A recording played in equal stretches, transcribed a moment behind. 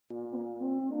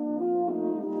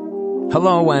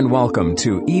Hello and welcome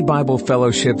to E-Bible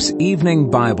Fellowship's Evening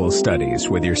Bible Studies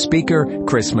with your speaker,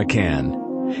 Chris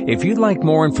McCann. If you'd like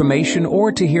more information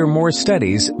or to hear more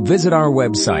studies, visit our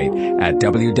website at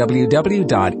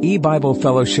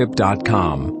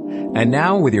www.ebiblefellowship.com. And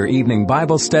now with your evening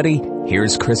Bible study,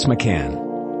 here's Chris McCann.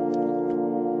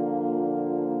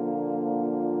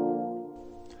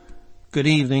 Good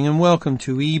evening and welcome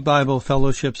to E-Bible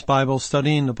Fellowship's Bible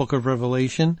study in the book of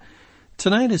Revelation.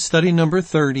 Tonight is study number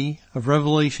 30 of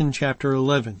Revelation chapter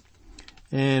 11,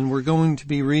 and we're going to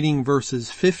be reading verses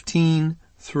 15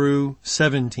 through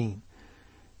 17.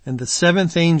 And the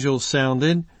seventh angel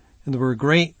sounded, and there were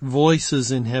great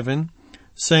voices in heaven,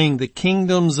 saying, "The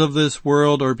kingdoms of this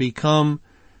world are become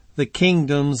the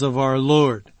kingdoms of our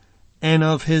Lord, and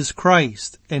of his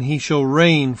Christ, and he shall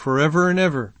reign forever and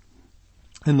ever."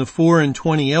 And the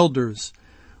 24 elders,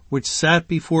 which sat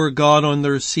before God on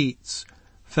their seats,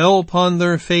 fell upon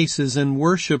their faces and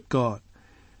worshiped God,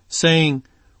 saying,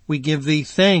 "We give thee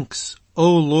thanks,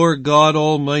 O Lord God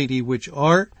Almighty, which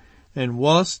art, and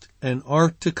wast, and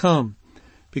art to come,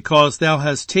 because thou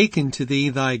hast taken to thee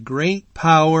thy great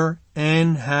power,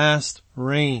 and hast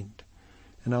reigned."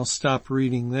 And I'll stop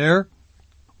reading there.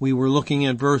 We were looking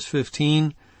at verse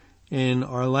 15 in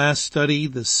our last study.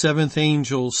 The seventh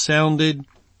angel sounded,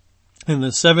 and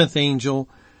the seventh angel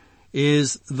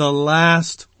is the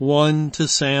last one to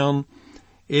sound.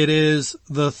 It is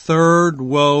the third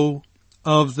woe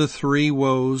of the three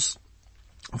woes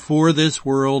for this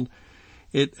world.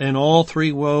 And all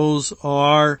three woes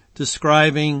are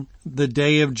describing the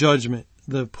day of judgment,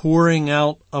 the pouring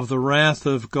out of the wrath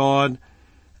of God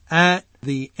at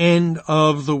the end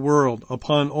of the world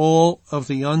upon all of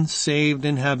the unsaved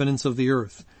inhabitants of the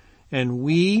earth. And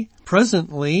we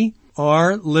presently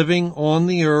are living on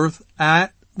the earth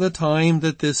at the time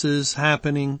that this is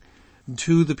happening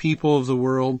to the people of the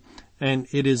world, and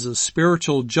it is a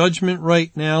spiritual judgment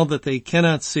right now that they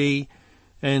cannot see,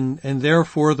 and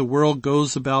therefore the world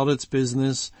goes about its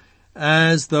business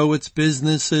as though it's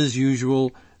business as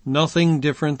usual, nothing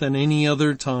different than any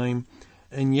other time.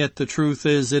 And yet the truth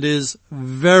is, it is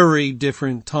very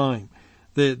different time.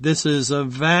 This is a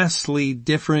vastly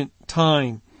different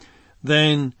time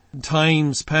than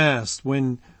times past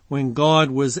when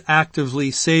God was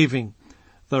actively saving.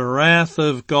 The wrath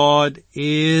of God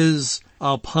is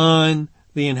upon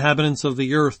the inhabitants of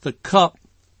the earth. The cup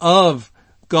of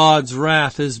God's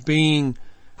wrath is being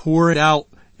poured out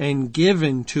and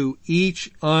given to each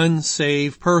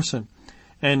unsaved person.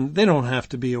 And they don't have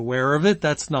to be aware of it.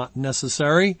 That's not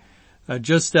necessary.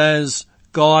 Just as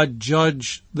God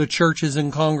judged the churches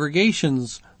and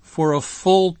congregations for a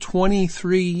full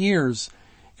 23 years,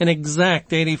 an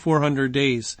exact 8,400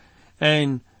 days.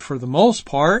 And for the most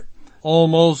part,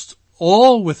 almost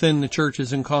all within the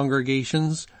churches and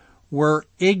congregations were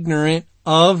ignorant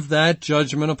of that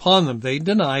judgment upon them. They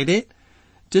denied it,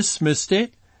 dismissed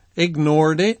it,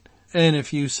 ignored it. And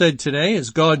if you said today,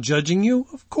 is God judging you?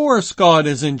 Of course God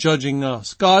isn't judging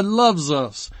us. God loves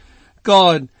us.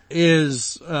 God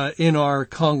is in our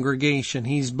congregation.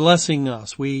 He's blessing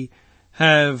us. We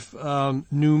have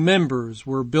new members.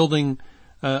 We're building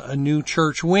a new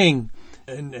church wing.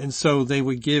 And so they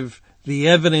would give the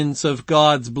evidence of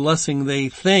God's blessing, they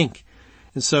think.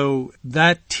 And so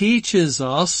that teaches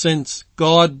us, since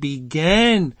God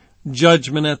began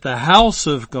judgment at the house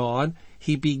of God,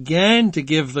 he began to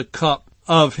give the cup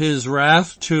of his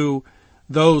wrath to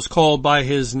those called by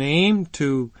his name,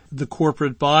 to the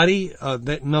corporate body,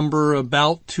 that number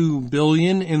about 2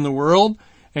 billion in the world.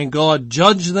 And God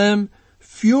judged them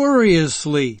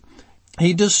furiously.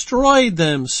 He destroyed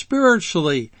them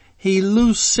spiritually. He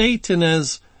loosed Satan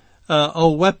as a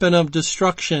weapon of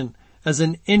destruction, as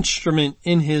an instrument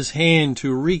in his hand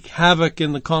to wreak havoc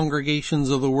in the congregations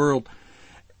of the world.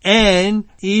 And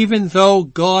even though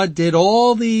God did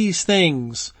all these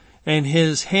things and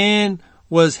his hand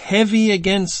was heavy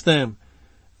against them,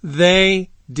 they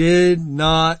did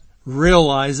not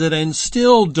realize it and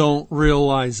still don't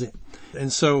realize it.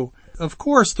 And so, of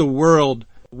course, the world,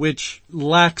 which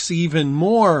lacks even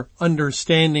more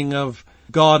understanding of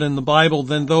God in the Bible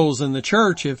than those in the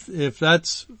church, if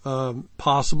that's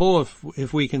possible,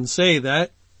 if we can say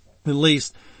that, at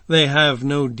least they have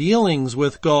no dealings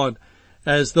with God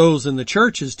as those in the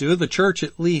churches do. The church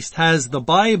at least has the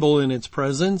Bible in its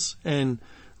presence and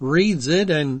reads it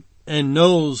and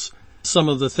knows some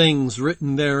of the things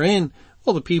written therein.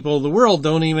 Well, the people of the world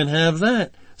don't even have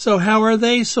that. So how are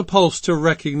they supposed to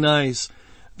recognize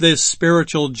this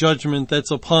spiritual judgment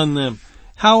that's upon them?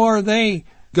 How are they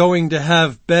going to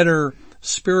have better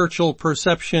spiritual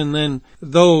perception than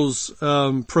those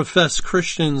professed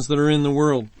Christians that are in the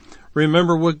world?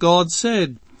 Remember what God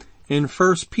said in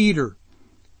 1 Peter.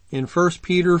 In 1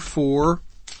 Peter 4,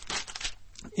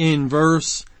 in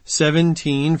verse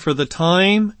 17, for the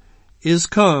time is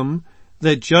come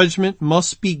that judgment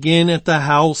must begin at the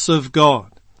house of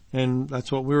God. And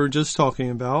that's what we were just talking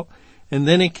about. And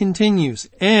then it continues,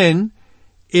 and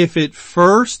if it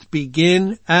first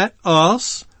begin at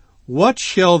us, what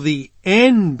shall the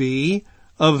end be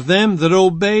of them that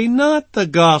obey not the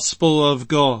gospel of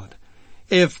God?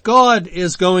 If God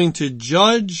is going to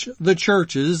judge the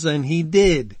churches, and he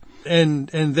did, and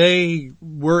they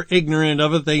were ignorant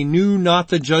of it, they knew not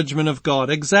the judgment of God,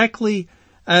 exactly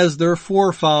as their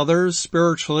forefathers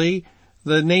spiritually,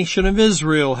 the nation of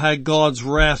Israel had God's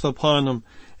wrath upon them,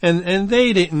 and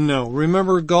they didn't know.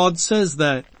 Remember, God says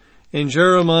that in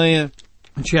Jeremiah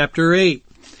chapter 8.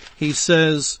 He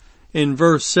says in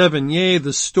verse 7, yea,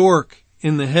 the stork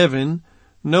in the heaven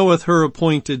knoweth her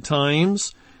appointed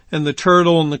times, and the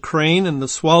turtle and the crane and the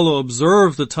swallow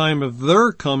observe the time of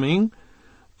their coming,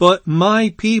 but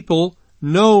my people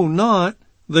know not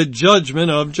the judgment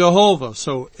of Jehovah.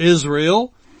 So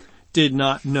Israel did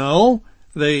not know.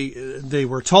 They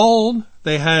were told.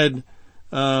 They had,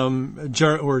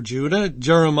 Judah,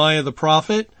 Jeremiah the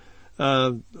prophet,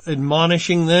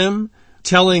 admonishing them,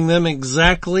 telling them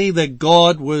exactly that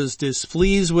God was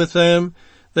displeased with them,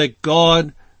 that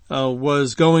God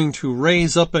was going to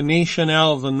raise up a nation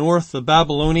out of the north, the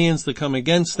Babylonians, to come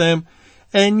against them,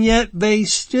 and yet they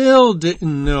still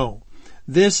didn't know.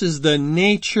 This is the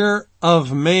nature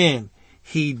of man.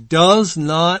 He does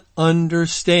not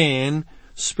understand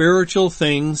spiritual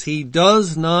things. He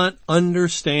does not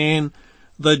understand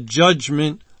the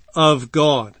judgment of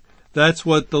God. That's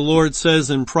what the Lord says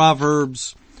in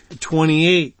Proverbs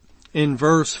 28 in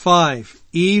verse 5.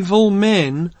 Evil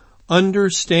men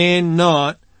understand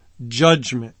not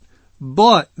judgment,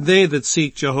 but they that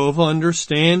seek Jehovah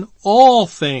understand all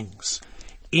things.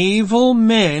 Evil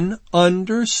men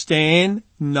understand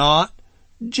not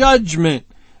judgment.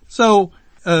 So,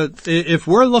 if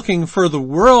we're looking for the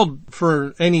world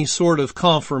for any sort of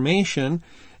confirmation,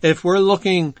 if we're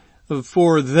looking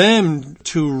for them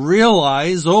to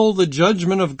realize, the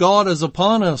judgment of God is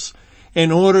upon us,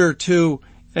 in order to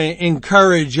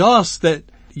encourage us that,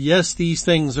 yes, these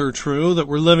things are true, that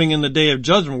we're living in the day of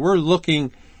judgment, we're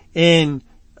looking in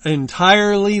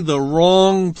entirely the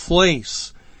wrong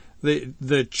place.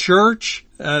 The church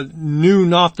knew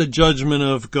not the judgment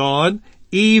of God.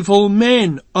 Evil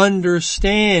men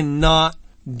understand not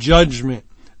judgment.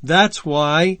 That's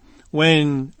why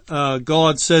when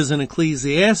God says in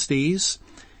Ecclesiastes,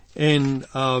 in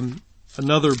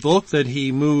another book that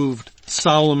he moved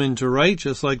Solomon to write,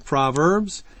 just like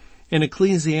Proverbs, in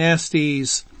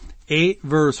Ecclesiastes 8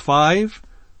 verse 5,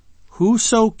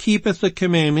 whoso keepeth the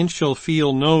commandments shall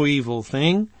feel no evil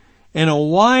thing, and a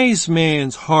wise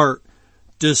man's heart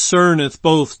discerneth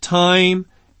both time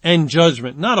and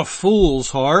judgment. Not a fool's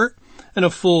heart, and a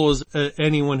fool is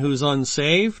anyone who's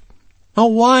unsaved. A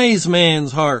wise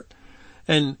man's heart.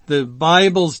 And the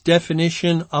Bible's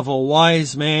definition of a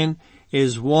wise man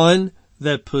is one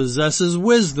that possesses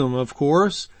wisdom, of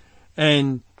course,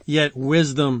 and yet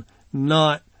wisdom,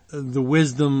 not the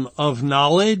wisdom of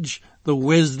knowledge, the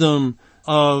wisdom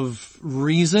of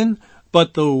reason,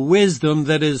 but the wisdom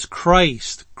that is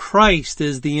Christ. Christ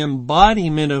is the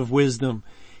embodiment of wisdom,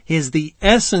 is the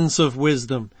essence of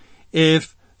wisdom.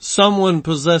 If someone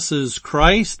possesses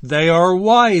Christ, they are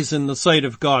wise in the sight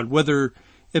of God, whether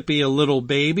it be a little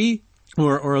baby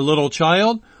or a little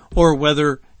child, or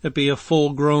whether it be a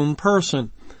full-grown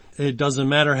person. It doesn't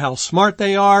matter how smart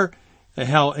they are,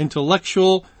 how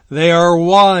intellectual, they are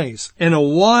wise. And a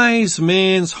wise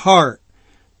man's heart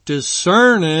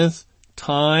discerneth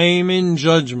time and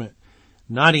judgment.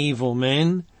 Not evil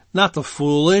men, not the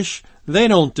foolish. They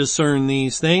don't discern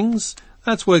these things.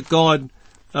 That's what God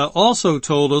also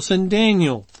told us in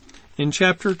Daniel in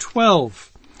chapter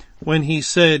 12, when he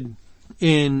said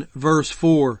in verse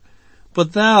 4,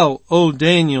 but thou, O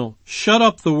Daniel, shut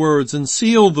up the words and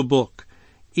seal the book,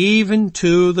 even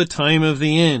to the time of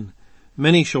the end.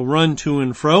 Many shall run to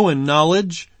and fro, and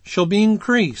knowledge shall be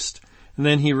increased. And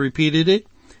then he repeated it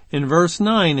in verse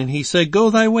 9, and he said, go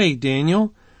thy way,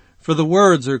 Daniel, for the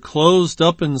words are closed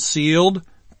up and sealed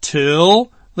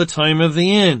till the time of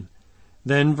the end.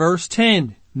 Then verse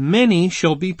 10, many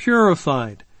shall be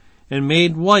purified and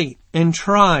made white and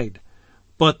tried,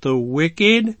 but the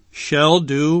wicked shall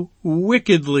do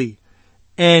wickedly,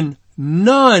 and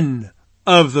none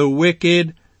of the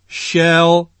wicked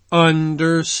shall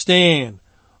understand,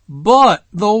 but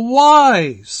the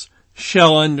wise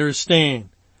shall understand.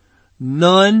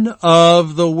 None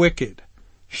of the wicked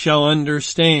shall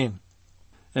understand.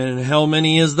 And how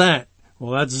many is that?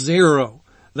 Well, that's 0.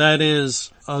 That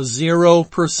is a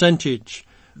 0%.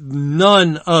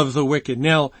 None of the wicked.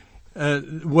 Now,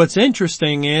 what's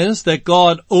interesting is that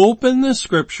God opened the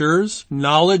scriptures,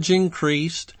 knowledge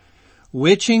increased,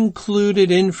 which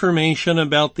included information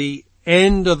about the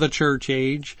end of the church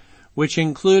age, which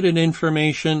included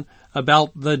information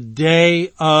about the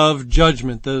day of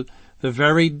judgment. The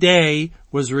very day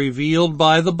was revealed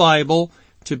by the Bible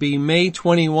to be May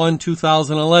 21,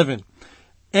 2011.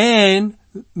 And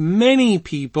many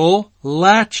people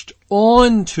latched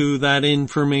on to that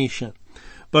information.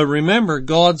 But remember,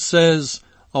 God says,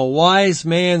 a wise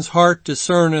man's heart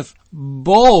discerneth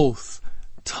both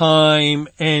time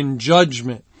and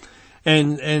judgment.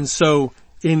 And so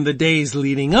in the days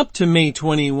leading up to May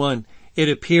 21, it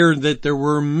appeared that there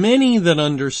were many that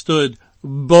understood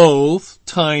both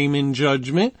time and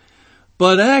judgment,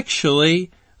 but actually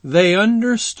they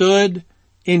understood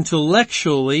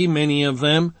intellectually, many of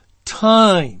them,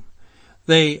 time.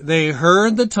 They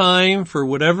heard the time for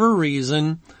whatever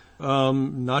reason,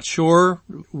 not sure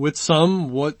with some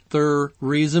what their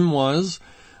reason was,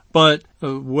 but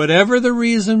whatever the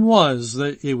reason was,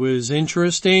 that it was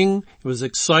interesting, it was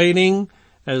exciting.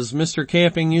 As Mr.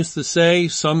 Camping used to say,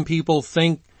 some people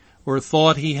think or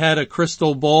thought he had a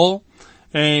crystal ball,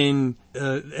 and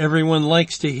everyone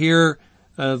likes to hear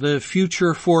the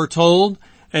future foretold.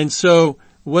 And so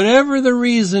whatever the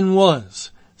reason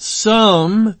was,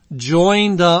 some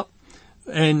joined up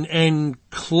and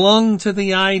clung to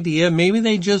the idea. Maybe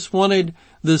they just wanted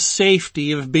the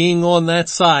safety of being on that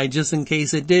side just in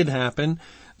case it did happen.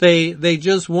 They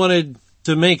just wanted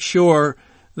to make sure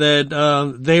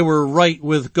that they were right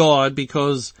with God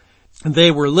because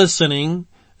they were listening.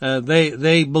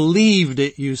 They believed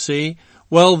it, you see.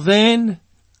 Well, then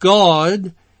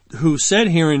God, who said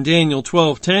here in Daniel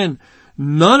 12:10,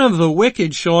 none of the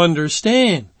wicked shall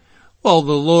understand. Well,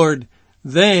 the Lord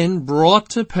then brought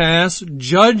to pass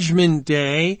judgment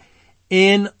day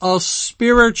in a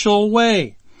spiritual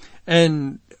way.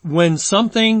 And when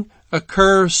something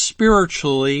occurs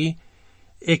spiritually,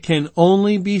 it can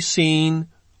only be seen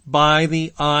by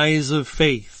the eyes of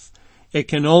faith. It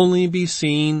can only be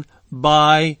seen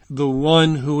by the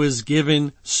one who is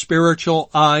given spiritual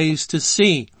eyes to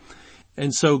see.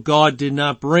 And so God did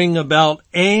not bring about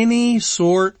any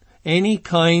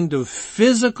kind of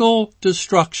physical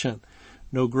destruction.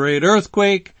 No great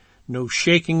earthquake, no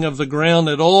shaking of the ground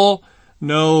at all,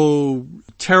 no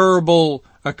terrible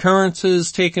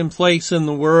occurrences taking place in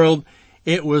the world.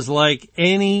 It was like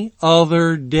any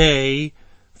other day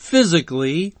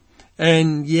physically,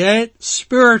 and yet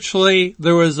spiritually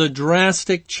there was a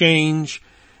drastic change,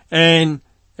 and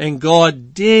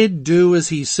God did do as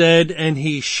he said, and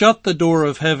he shut the door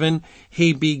of heaven.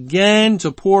 He began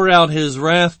to pour out his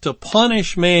wrath to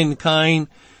punish mankind,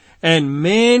 and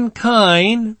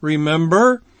mankind,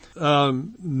 remember,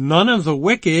 none of the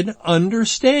wicked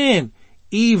understand.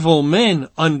 Evil men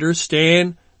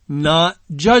understand not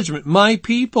judgment. My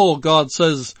people, God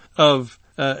says of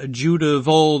Judah of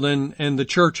old and the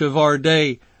church of our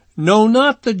day, know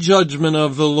not the judgment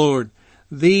of the Lord.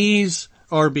 These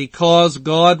are because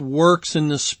God works in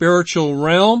the spiritual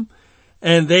realm,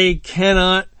 and they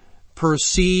cannot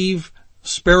perceive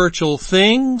spiritual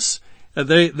things.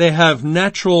 They have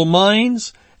natural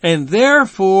minds, and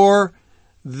therefore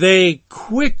they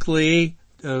quickly,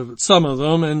 some of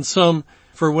them and some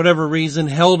for whatever reason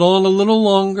held on a little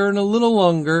longer and a little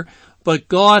longer. But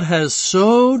God has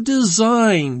so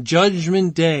designed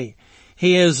Judgment Day.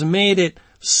 He has made it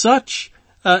such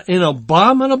an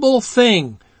abominable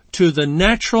thing to the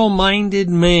natural-minded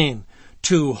man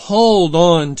to hold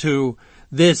on to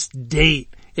this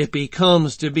date. It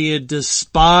becomes to be a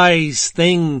despised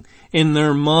thing in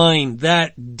their mind,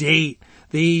 that date.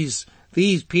 These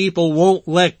people won't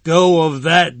let go of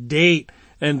that date,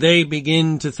 and they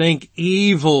begin to think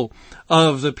evil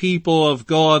of the people of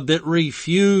God that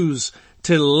refuse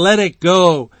to let it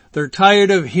go. They're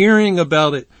tired of hearing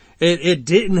about it. It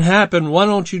didn't happen. Why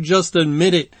don't you just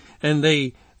admit it? And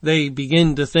they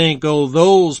begin to think, oh,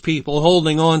 those people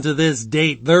holding on to this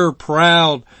date, they're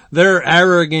proud, they're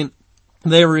arrogant,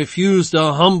 they refuse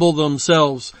to humble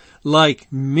themselves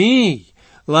like me.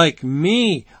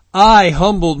 I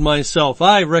humbled myself.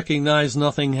 I recognized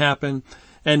nothing happened,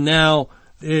 and now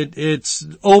it's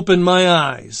opened my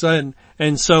eyes,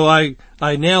 and so I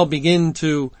now begin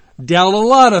to doubt a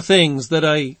lot of things that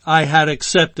I had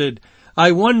accepted.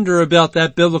 I wonder about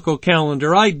that biblical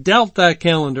calendar. I doubt that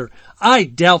calendar. I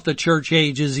doubt the church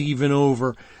age is even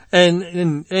over.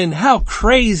 And how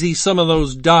crazy some of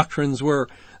those doctrines were,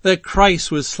 that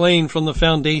Christ was slain from the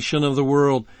foundation of the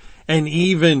world, and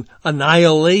even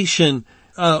annihilation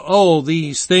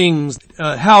these things,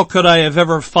 how could I have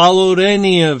ever followed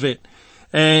any of it?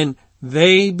 And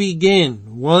they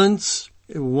begin, once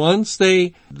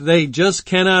they just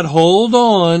cannot hold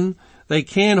on, they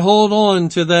can't hold on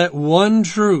to that one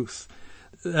truth.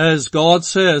 As God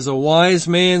says, a wise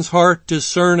man's heart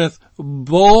discerneth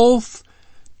both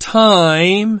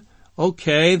time,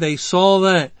 okay, they saw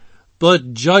that,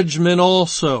 but judgment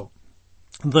also.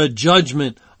 The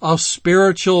judgment, a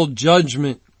spiritual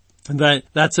judgment.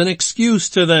 That's an excuse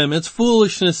to them. It's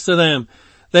foolishness to them.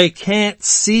 They can't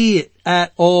see it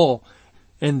at all.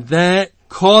 And that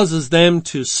causes them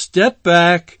to step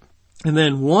back. And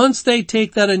then once they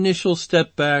take that initial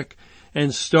step back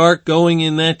and start going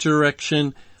in that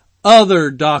direction,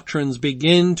 other doctrines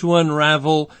begin to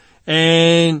unravel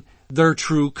and their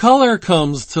true color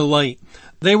comes to light.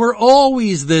 They were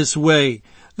always this way.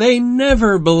 They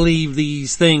never believed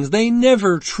these things. They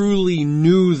never truly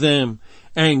knew them.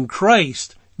 And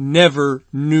Christ never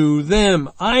knew them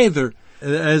either.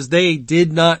 As they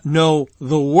did not know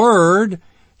the Word,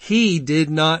 He did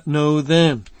not know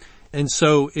them. And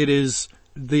so it is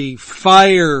the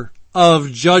fire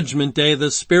of Judgment Day,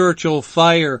 the spiritual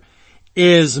fire,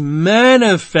 is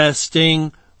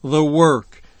manifesting the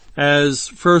work. As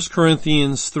 1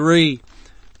 Corinthians 3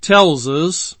 tells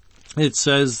us, it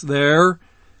says there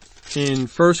in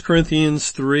 1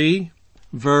 Corinthians 3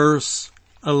 verse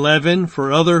 11,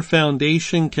 for other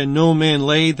foundation can no man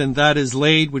lay than that is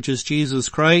laid, which is Jesus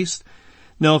Christ.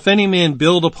 Now if any man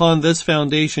build upon this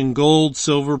foundation gold,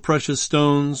 silver, precious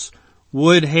stones,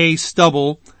 wood, hay,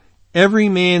 stubble, every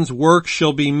man's work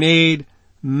shall be made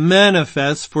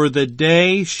manifest, for the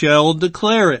day shall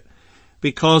declare it,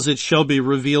 because it shall be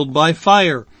revealed by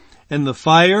fire. And the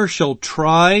fire shall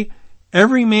try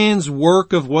every man's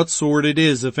work of what sort it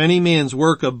is. If any man's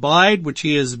work abide, which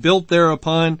he has built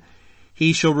thereupon,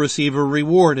 he shall receive a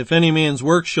reward. If any man's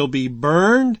work shall be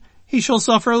burned, he shall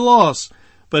suffer loss,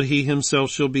 but he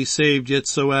himself shall be saved, yet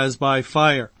so as by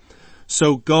fire.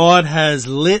 So God has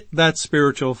lit that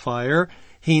spiritual fire.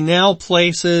 He now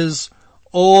places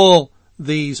all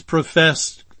these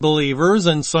professed believers,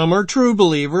 and some are true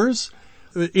believers,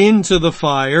 into the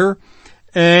fire,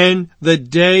 and the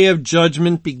day of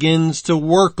judgment begins to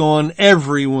work on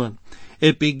everyone.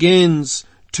 It begins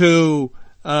to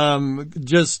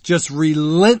just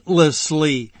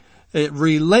relentlessly, day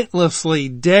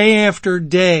after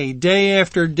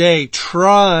day,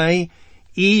 try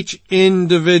each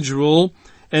individual,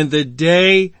 and the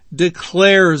day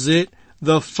declares it.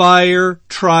 The fire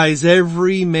tries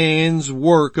every man's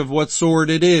work of what sort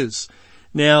it is.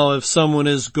 Now, if someone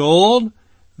is gold,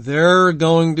 they're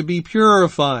going to be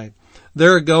purified.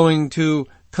 They're going to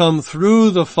come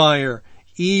through the fire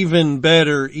even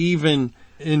better, even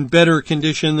in better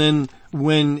condition than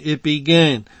when it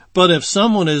began. But if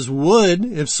someone is wood,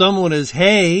 if someone is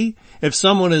hay, if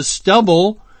someone is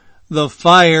stubble, the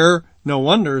fire, no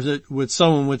wonder that with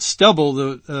someone with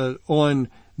stubble, on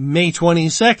May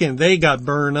 22nd, they got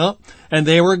burned up and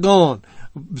they were gone.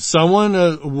 Someone,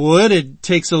 wood, it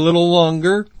takes a little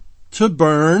longer to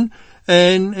burn,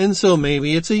 and so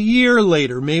maybe it's a year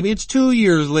later, maybe it's 2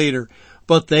 years later,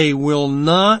 but they will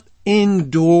not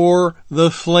endure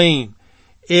the flame.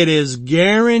 It is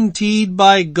guaranteed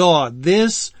by God.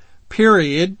 This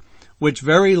period, which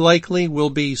very likely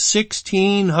will be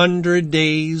 1600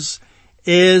 days,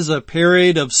 is a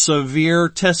period of severe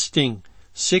testing.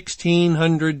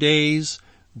 1600 days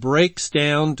breaks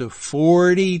down to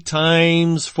 40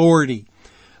 times 40.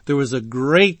 There was a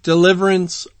great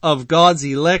deliverance of God's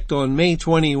elect on May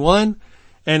 21,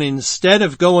 and instead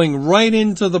of going right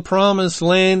into the promised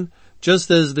land,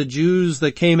 just as the Jews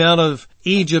that came out of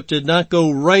Egypt did not go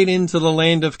right into the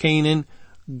land of Canaan,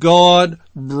 God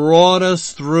brought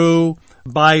us through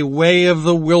by way of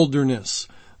the wilderness.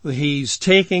 He's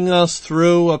taking us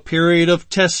through a period of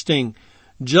testing,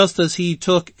 just as He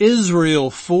took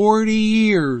Israel 40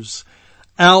 years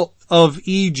out of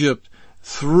Egypt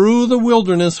through the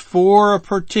wilderness for a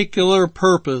particular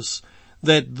purpose,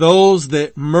 that those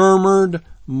that murmured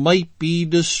might be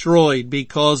destroyed,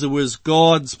 because it was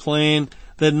God's plan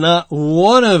that not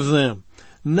one of them,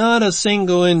 not a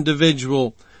single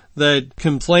individual that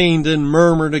complained and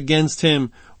murmured against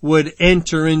Him would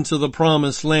enter into the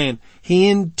promised land. He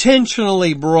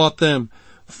intentionally brought them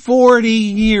 40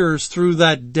 years through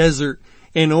that desert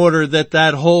in order that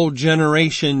that whole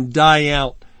generation die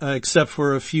out, except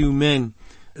for a few men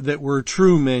that were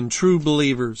true men, true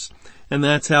believers. And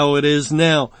that's how it is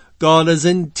now. God has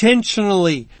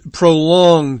intentionally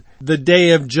prolonged the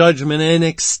day of judgment and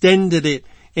extended it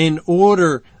in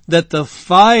order that the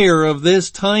fire of this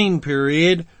time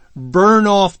period burn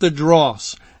off the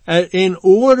dross in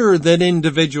order that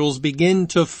individuals begin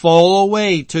to fall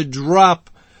away, to drop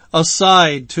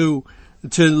aside, to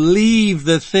leave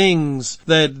the things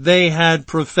that they had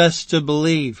professed to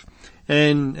believe.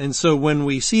 And so when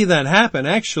we see that happen,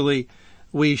 actually,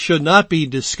 we should not be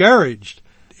discouraged.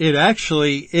 It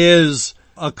actually is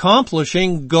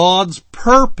accomplishing God's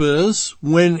purpose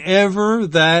whenever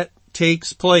that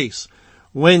takes place.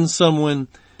 When someone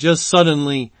just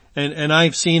suddenly, and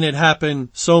I've seen it happen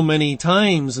so many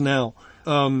times now,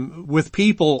 with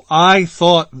people, I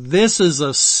thought this is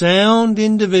a sound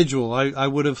individual. I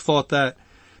would have thought that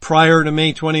prior to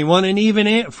May 21 and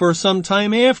even for some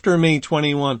time after May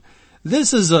 21.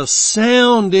 This is a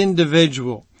sound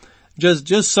individual.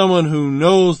 Just someone who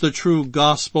knows the true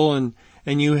gospel,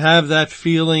 and you have that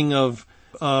feeling of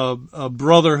a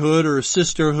brotherhood or a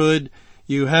sisterhood.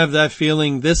 You have that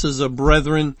feeling this is a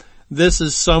brethren. This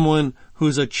is someone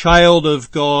who's a child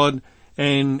of God,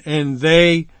 and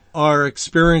they are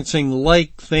experiencing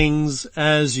like things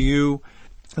as you.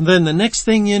 And then the next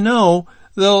thing you know,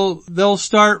 they'll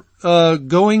start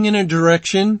going in a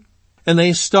direction, and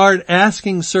they start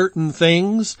asking certain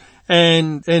things.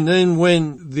 And then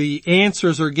when the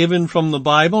answers are given from the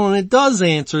Bible, and it does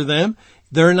answer them,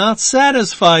 they're not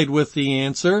satisfied with the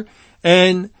answer,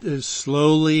 and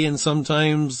slowly and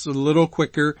sometimes a little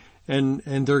quicker, and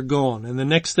they're gone. And the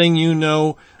next thing you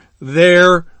know,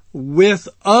 they're with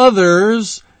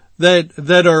others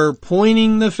that are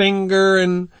pointing the finger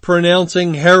and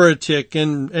pronouncing heretic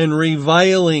and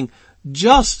reviling,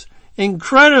 just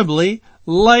incredibly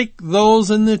like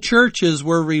those in the churches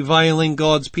were reviling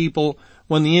God's people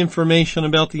when the information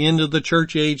about the end of the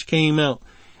church age came out.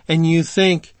 And you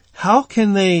think, how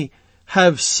can they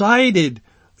have sided?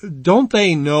 Don't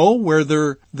they know where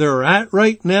they're at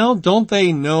right now? Don't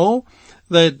they know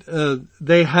that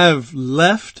they have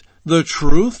left the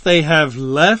truth? They have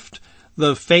left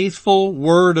the faithful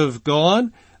word of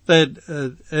God, that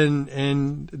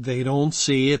and they don't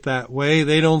see it that way.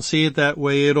 They don't see it that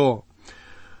way at all.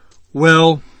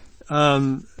 Well,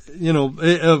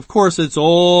 of course it's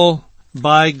all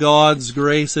by God's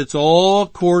grace. It's all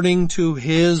according to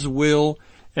His will,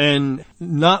 and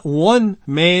not one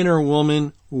man or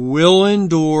woman will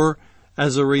endure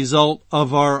as a result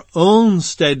of our own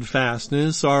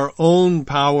steadfastness, our own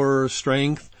power or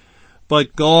strength,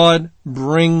 but God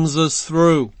brings us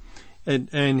through,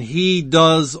 and He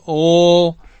does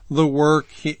all the work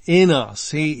in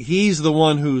us. He's the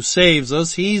one who saves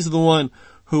us. He's the one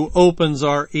who opens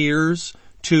our ears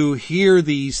to hear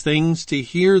these things, to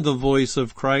hear the voice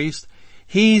of Christ.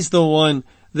 He's the one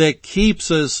that keeps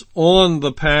us on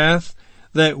the path,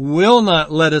 that will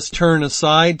not let us turn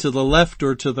aside to the left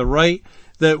or to the right,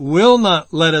 that will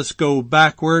not let us go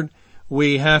backward.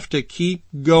 We have to keep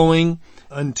going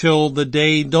until the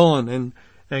day dawn,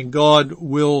 and God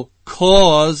will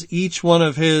cause each one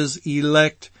of His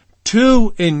elect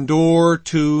to endure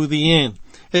to the end.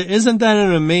 Isn't that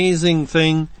an amazing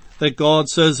thing that God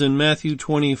says in Matthew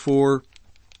 24?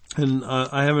 And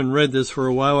I haven't read this for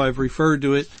a while. I've referred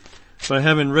to it, but I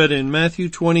haven't read it. In Matthew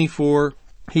 24,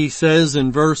 He says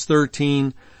in verse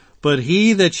 13, "But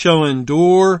he that shall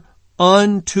endure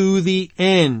unto the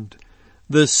end,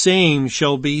 the same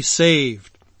shall be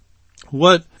saved."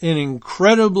 What an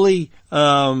incredibly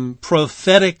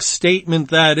prophetic statement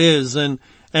that is. And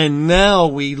now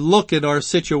we look at our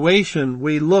situation.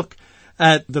 We look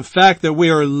at the fact that we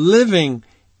are living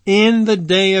in the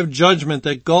day of judgment,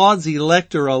 that God's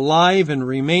elect are alive and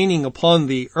remaining upon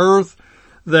the earth,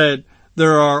 that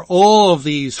there are all of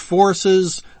these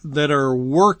forces that are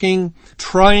working,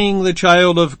 trying the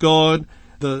child of God.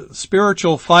 The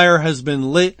spiritual fire has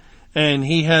been lit, and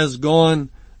He has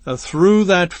gone through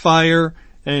that fire.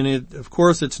 And of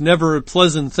course, it's never a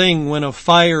pleasant thing when a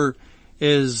fire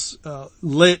is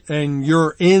lit and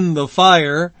you're in the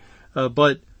fire.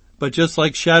 But just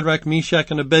like Shadrach,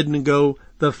 Meshach, and Abednego,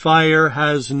 the fire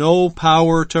has no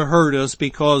power to hurt us,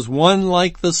 because one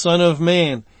like the Son of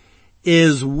Man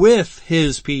is with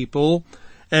His people,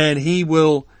 and He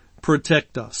will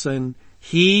protect us, and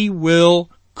He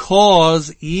will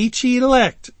cause each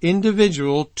elect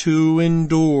individual to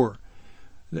endure.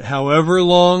 However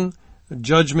long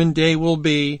Judgment Day will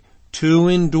be, to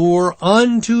endure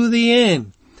unto the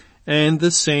end, and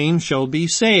the same shall be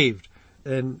saved.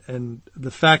 And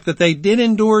the fact that they did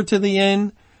endure to the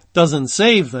end doesn't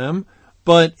save them,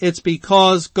 but it's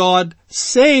because God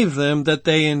saved them that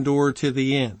they endure to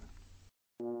the end.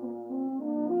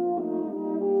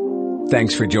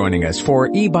 Thanks for joining us for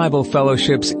E-Bible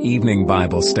Fellowship's Evening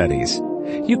Bible Studies.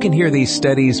 You can hear these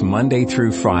studies Monday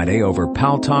through Friday over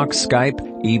Pal Talk,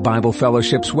 Skype, E-Bible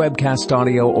Fellowship's webcast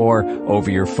audio, or over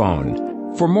your phone.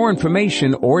 For more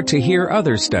information or to hear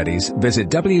other studies, visit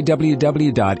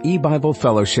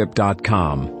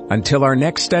www.ebiblefellowship.com. Until our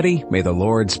next study, may the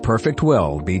Lord's perfect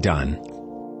will be done.